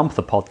were to dump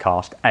the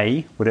podcast,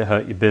 A, would it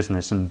hurt your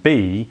business? And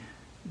B,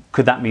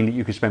 could that mean that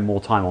you could spend more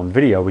time on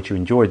video, which you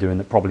enjoy doing,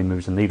 that probably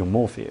moves the needle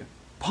more for you?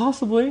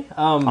 Possibly.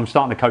 I'm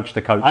starting to coach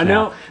the coach I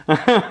now.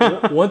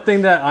 know. One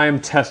thing that I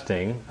am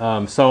testing,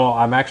 so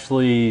I'm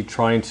actually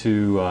trying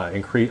to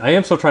I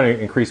am still trying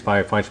to increase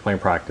my financial planning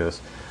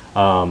practice.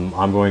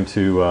 I'm going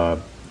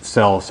to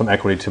sell some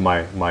equity to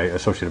my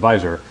associate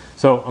advisor.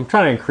 So I'm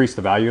trying to increase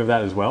the value of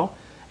that as well.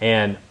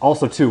 And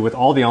also, too, with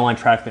all the online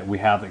traffic that we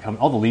have that come,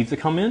 all the leads that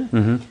come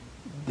in,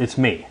 it's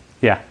me.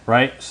 Yeah.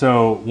 Right?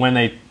 So when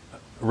they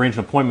arrange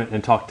an appointment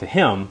and talk to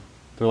him,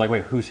 they're like,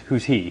 wait,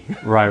 who's he?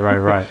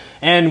 Right.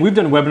 And we've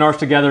done webinars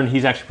together, and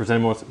he's actually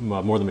presented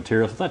more of the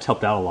material, so that's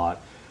helped out a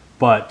lot.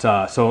 But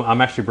so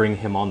I'm actually bringing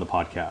him on the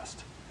podcast.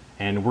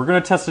 And we're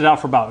going to test it out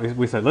for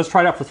we said, let's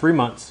try it out for 3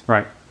 months.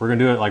 Right. We're going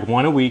to do it like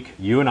one a week,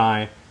 you and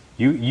I.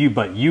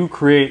 But you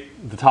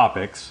create the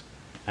topics,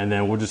 and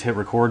then we'll just hit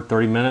record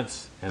 30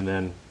 minutes, and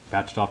then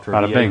batch it off to a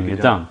Bada bing, you're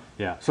done.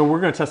 Yeah. So we're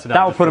going to test it out.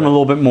 That will put him a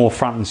little bit more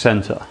front and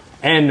center.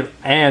 And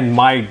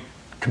my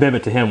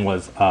commitment to him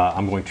was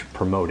I'm going to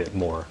promote it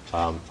more.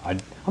 I'm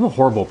a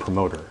horrible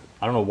promoter.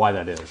 I don't know why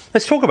that is.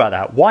 Let's talk about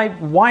that.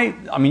 Why?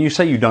 I mean, you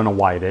say you don't know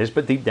why it is,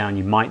 but deep down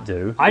you might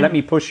do. Let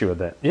me push you a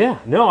bit. Yeah.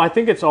 No, I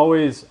think I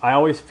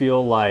always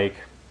feel like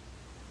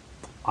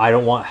I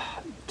don't want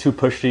too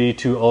pushy,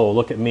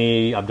 look at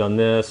me, I've done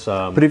this.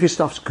 But if your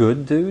stuff's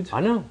good, dude. I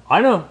know.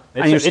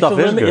 And your stuff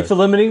is good. It's a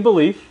limiting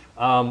belief.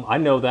 I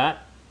know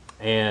that.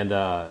 And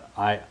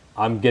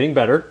I'm getting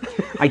better.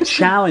 I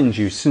challenge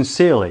you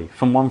sincerely,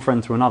 from one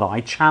friend to another,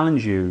 I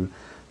challenge you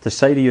to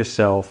say to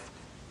yourself,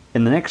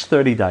 in the next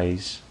 30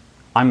 days,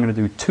 I'm going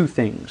to do 2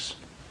 things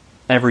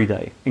every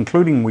day,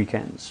 including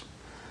weekends,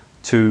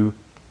 to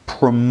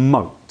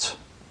promote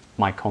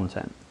my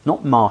content.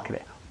 Not market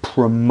it,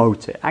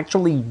 promote it.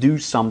 Actually do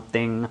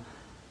something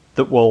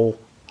that will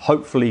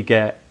hopefully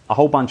get a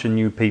whole bunch of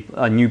new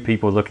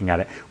people looking at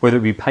it, whether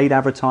it be paid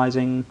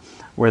advertising,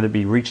 whether it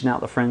be reaching out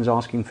to friends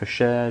asking for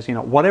shares,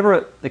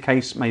 whatever the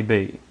case may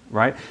be,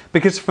 right?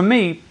 Because for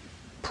me,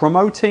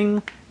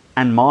 promoting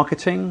and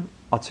marketing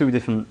are 2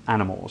 different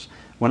animals.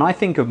 When I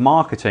think of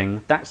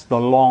marketing, that's the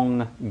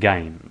long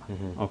game,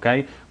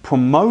 okay?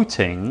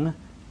 Promoting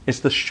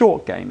is the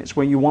short game. It's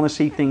where you want to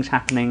see things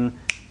happening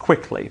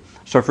quickly.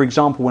 So for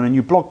example, when a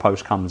new blog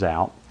post comes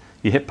out,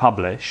 you hit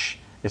publish,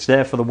 it's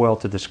there for the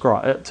world to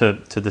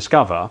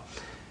discover.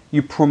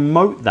 You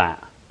promote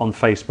that on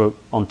Facebook,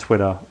 on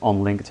Twitter,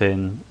 on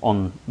LinkedIn,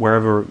 on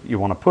wherever you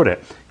want to put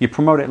it. You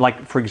promote it,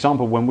 like, for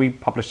example, when we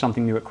publish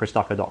something new at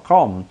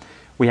chrisducker.com,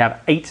 we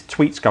have 8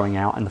 tweets going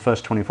out in the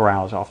first 24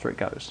 hours after it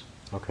goes.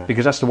 Okay.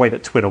 Because that's the way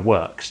that Twitter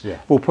works. Yeah.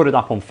 We'll put it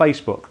up on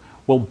Facebook.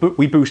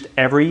 We boost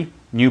every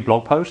new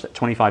blog post at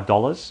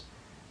 $25,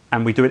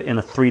 and we do it in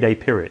a 3-day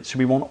period. So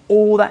we want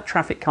all that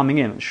traffic coming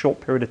in a short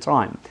period of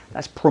time.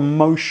 That's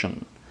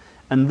promotion.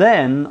 And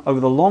then, over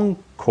the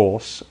long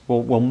course,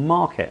 we'll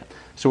market.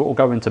 So it will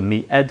go into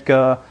Meet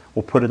Edgar,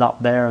 we'll put it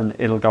up there, and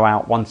it'll go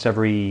out once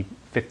every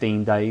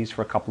 15 days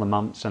for a couple of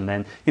months. And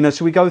then,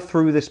 so we go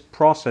through this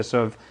process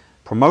of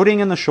promoting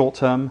in the short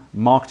term,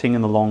 marketing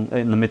in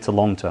the mid to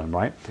long term,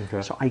 right?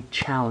 Okay. So I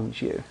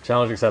challenge you.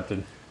 Challenge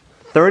accepted.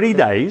 30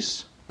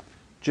 days,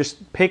 just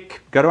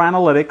go to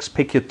analytics,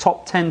 pick your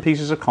top 10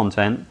 pieces of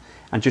content,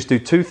 and just do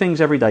 2 things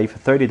every day for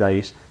 30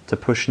 days to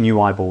push new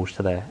eyeballs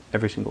to there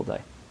every single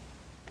day.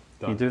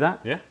 Done. Can you do that?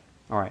 Yeah.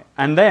 All right.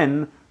 And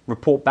then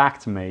report back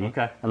to me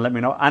and let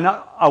me know. And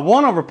I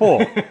want to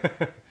report.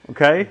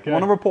 Okay? I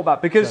want to report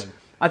back because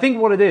I think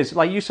what it is,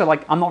 like you said,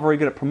 like I'm not very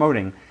good at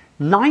promoting.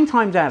 9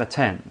 times out of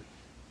 10,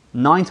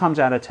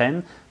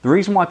 the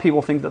reason why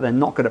people think that they're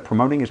not good at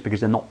promoting is because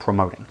they're not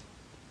promoting.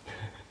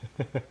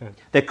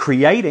 They're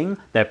creating,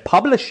 they're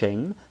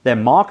publishing, they're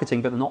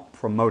marketing, but they're not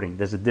promoting.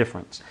 There's a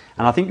difference.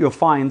 And I think you'll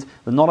find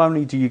that not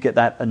only do you get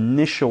that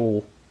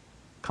initial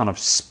kind of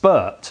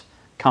spurt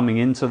coming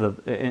into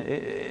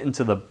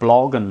the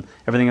blog and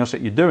everything else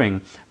that you're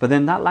doing, but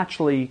then that'll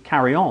actually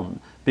carry on,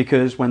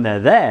 because when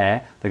they're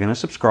there, they're going to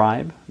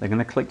subscribe, they're going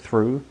to click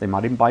through, they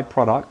might even buy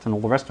product and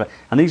all the rest of it.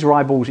 And these are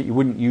eyeballs that you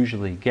wouldn't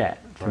usually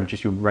get from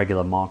just your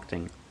regular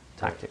marketing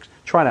tactics.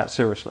 Try it out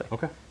seriously.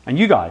 Okay. And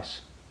you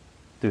guys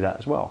do that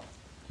as well.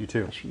 You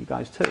too. Actually, you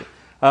guys too.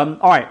 All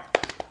right.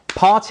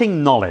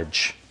 Parting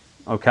knowledge,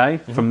 okay,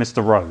 from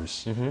Mr.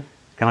 Rose.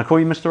 Can I call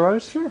you Mr.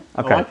 Rose? Sure.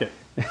 Okay. I like it.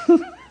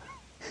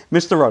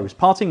 Mr. Rose,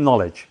 parting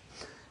knowledge.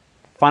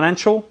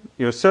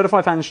 You're a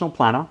certified financial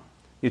planner.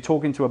 You're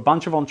talking to a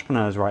bunch of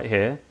entrepreneurs right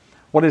here.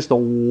 What is the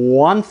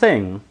one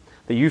thing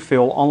that you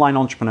feel online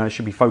entrepreneurs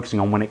should be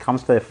focusing on when it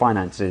comes to their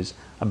finances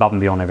above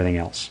and beyond everything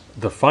else?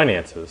 The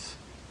finances.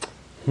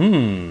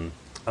 So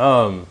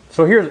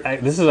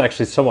this is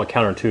actually somewhat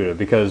counterintuitive,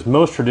 because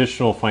most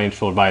traditional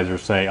financial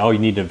advisors say, oh, you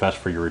need to invest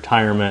for your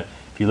retirement.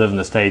 If you live in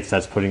the States,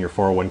 that's putting your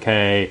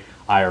 401k,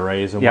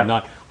 IRAs and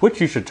whatnot,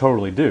 which you should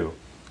totally do.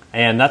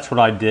 And that's what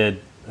I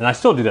did, and I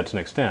still do that to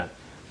an extent.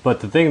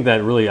 But the thing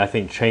that really, I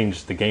think,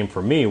 changed the game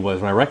for me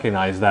was when I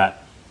recognized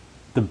that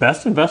the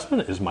best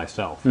investment is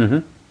myself.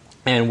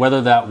 And whether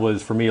that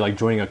was for me, like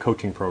joining a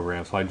coaching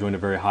program, so I joined a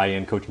very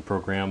high-end coaching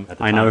program at the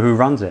time. I know who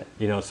runs it.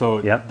 You know,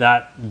 so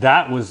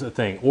that was a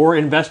thing. Or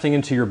investing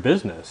into your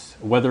business,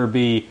 whether it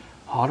be,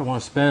 I don't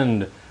want to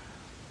spend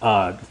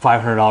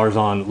 $500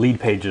 on lead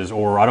pages,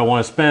 or I don't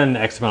want to spend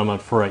X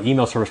amount for an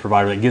email service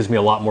provider that gives me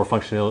a lot more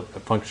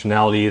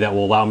functionality that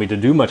will allow me to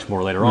do much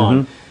more later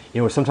on.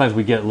 You know, sometimes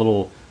we get a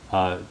little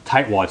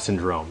tightwad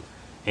syndrome.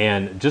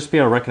 And just be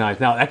able to recognize,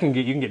 now you can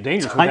get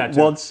dangerous with that too.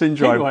 Tightwad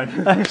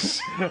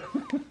syndrome.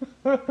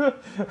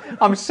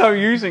 I'm so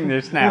using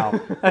this now.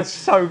 That's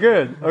so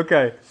good.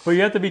 Okay. But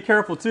you have to be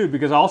careful too,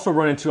 because I also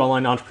run into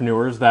online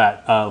entrepreneurs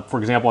that, for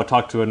example, I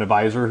talked to an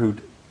advisor who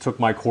took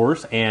my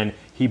course and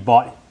he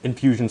bought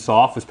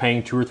Infusionsoft, was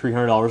paying $200 or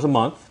 $300 a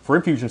month for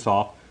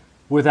Infusionsoft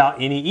without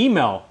any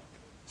email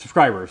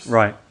subscribers.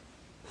 Right.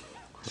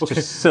 It's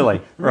just silly.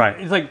 Right.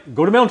 It's like,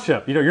 go to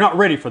MailChimp. You know, you're not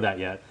ready for that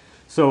yet.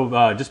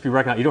 So just be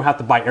recognized. You don't have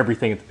to buy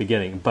everything at the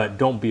beginning, but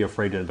don't be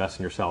afraid to invest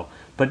in yourself.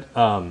 But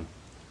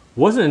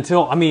wasn't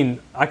until,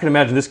 I can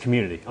imagine this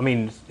community.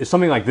 If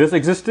something like this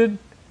existed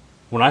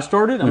when I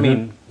started,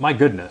 my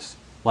goodness,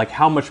 like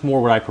how much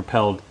more would I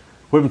propelled?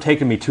 Would have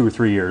taken me 2 or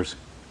 3 years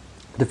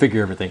to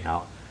figure everything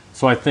out.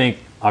 So I think,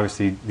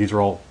 obviously, these are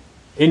all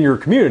in your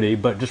community,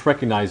 but just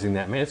recognizing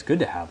that, man, it's good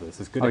to have this.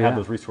 It's good to have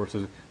those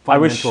resources.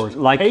 Find mentors,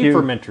 pay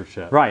for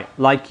mentorship. Right.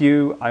 Like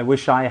you, I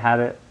wish I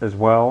had it as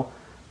well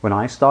when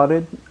I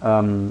started.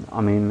 One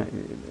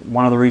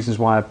of the reasons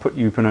why I put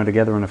Youpreneur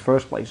together in the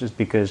first place is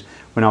because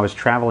when I was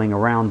traveling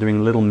around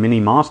doing little mini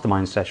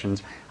mastermind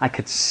sessions, I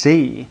could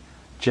see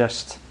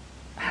just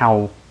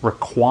how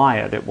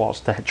required it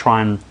was to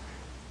try and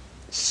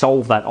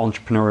solve that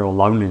entrepreneurial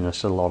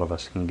loneliness that a lot of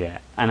us can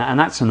get. And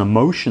that's an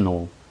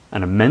emotional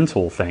and a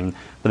mental thing,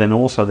 but then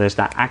also there's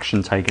that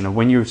action taken of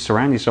when you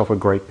surround yourself with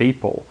great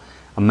people,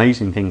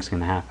 amazing things can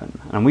happen.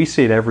 And we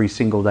see it every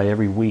single day,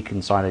 every week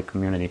inside a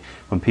community,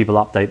 when people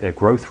update their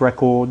growth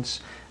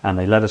records and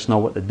they let us know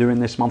what they're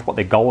doing this month, what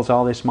their goals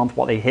are this month,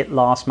 what they hit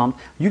last month.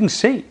 You can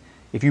see,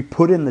 if you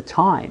put in the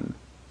time,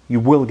 you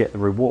will get the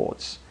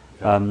rewards.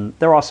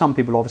 There are some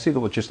people, obviously, that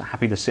were just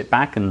happy to sit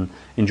back and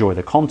enjoy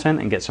the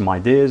content and get some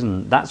ideas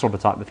and that sort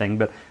of type of thing.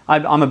 But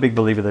I'm a big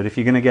believer that if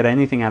you're going to get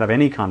anything out of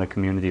any kind of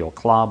community or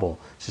club or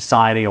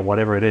society or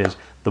whatever it is,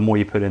 the more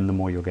you put in, the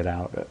more you'll get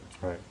out of it.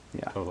 Right.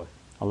 Yeah. Totally.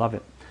 I love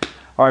it.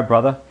 All right,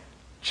 brother.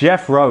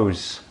 Jeff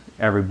Rose,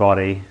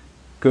 everybody.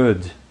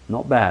 Good,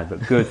 not bad,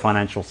 but good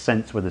financial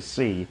sense with a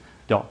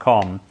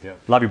C.com. Yep.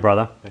 Love you,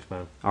 brother. Thanks,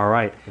 man. All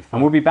right.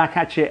 And we'll be back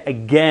at you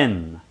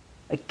again,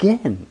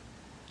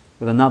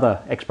 with another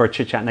expert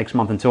chit chat next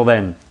month. Until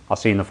then, I'll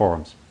see you in the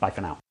forums. Bye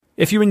for now.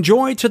 If you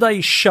enjoyed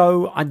today's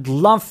show, I'd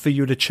love for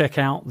you to check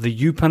out the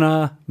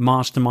Youpreneur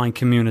Mastermind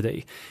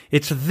community.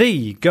 It's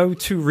the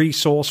go-to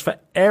resource for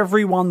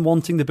everyone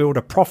wanting to build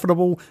a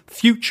profitable,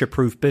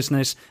 future-proof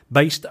business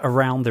based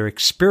around their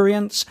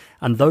experience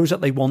and those that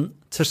they want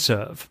to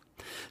serve.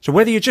 So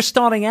whether you're just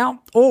starting out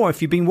or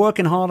if you've been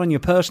working hard on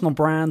your personal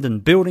brand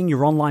and building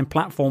your online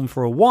platform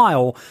for a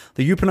while,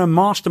 the Youpreneur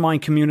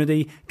Mastermind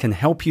community can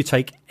help you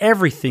take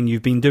everything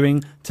you've been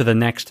doing to the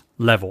next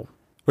level.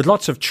 with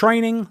lots of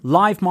training,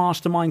 live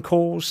mastermind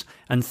calls,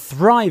 and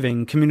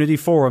thriving community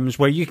forums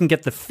where you can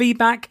get the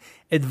feedback,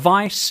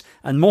 advice,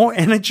 and more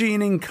energy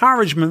and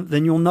encouragement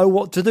than you'll know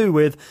what to do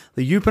with.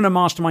 The Youpreneur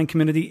Mastermind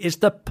community is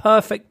the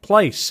perfect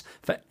place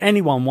for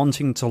anyone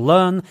wanting to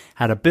learn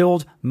how to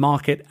build,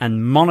 market,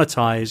 and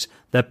monetize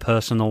their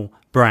personal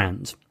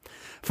brand.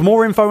 For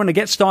more info and to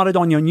get started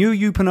on your new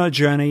Youpreneur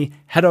journey,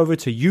 head over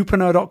to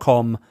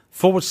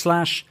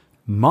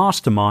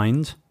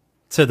youpreneur.com/mastermind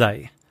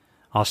today.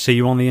 I'll see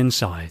you on the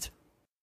inside.